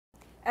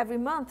Every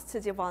month,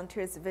 Tzu Chi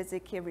volunteers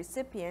visit care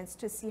recipients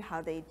to see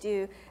how they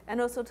do and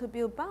also to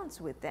build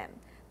bonds with them.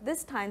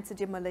 This time, Tzu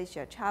Chi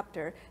Malaysia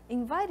Chapter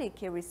invited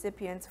care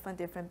recipients from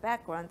different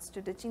backgrounds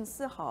to the Jing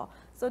Si Hall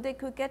so they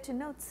could get to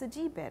know Tzu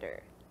Chi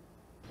better.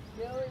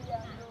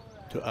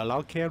 To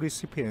allow care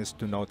recipients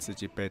to know Tzu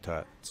Chi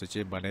better, Tzu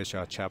Chi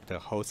Malaysia Chapter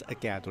hosts a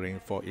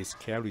gathering for its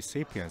care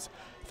recipients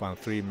from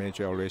 3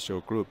 major racial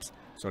groups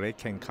so they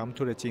can come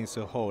to the Jing Si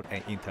Hall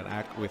and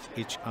interact with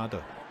each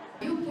other.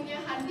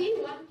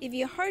 If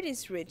your heart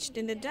is rich,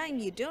 then the dime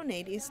you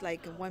donate is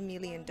like $1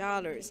 million.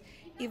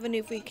 Even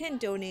if we can't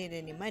donate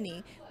any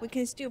money, we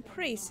can still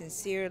pray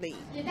sincerely.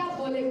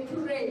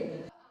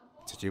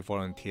 Tzu Chi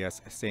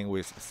volunteers sing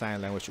with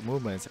sign language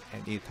movements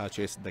and it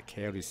touches the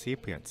care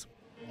recipients.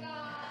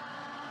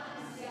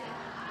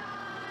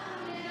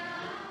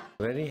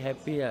 Very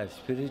happy,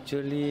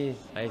 spiritually,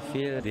 I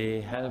feel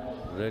they help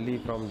really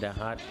from the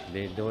heart.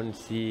 They don't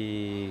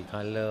see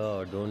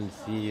color or don't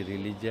see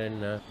religion.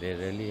 They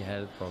really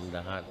help from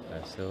the heart.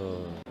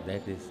 So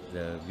that is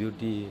the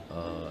beauty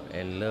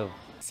and love.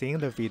 Seeing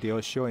the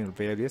video showing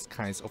various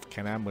kinds of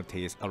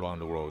calamities around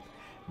the world,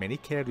 many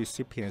care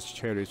recipients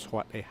cherish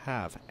what they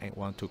have and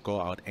want to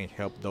go out and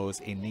help those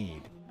in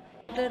need.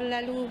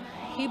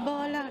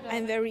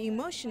 I'm very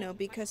emotional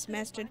because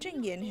Master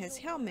Zheng Yan has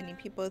helped many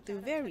people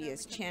through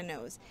various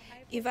channels.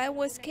 If I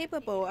was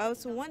capable, I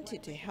also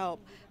wanted to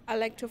help. I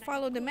like to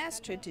follow the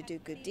Master to do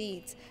good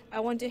deeds. I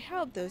want to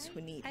help those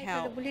who need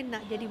help.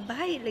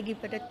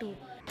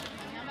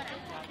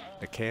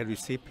 The care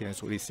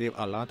recipients receive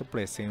a lot of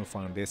blessing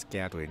from this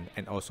gathering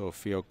and also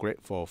feel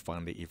grateful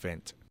from the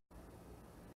event.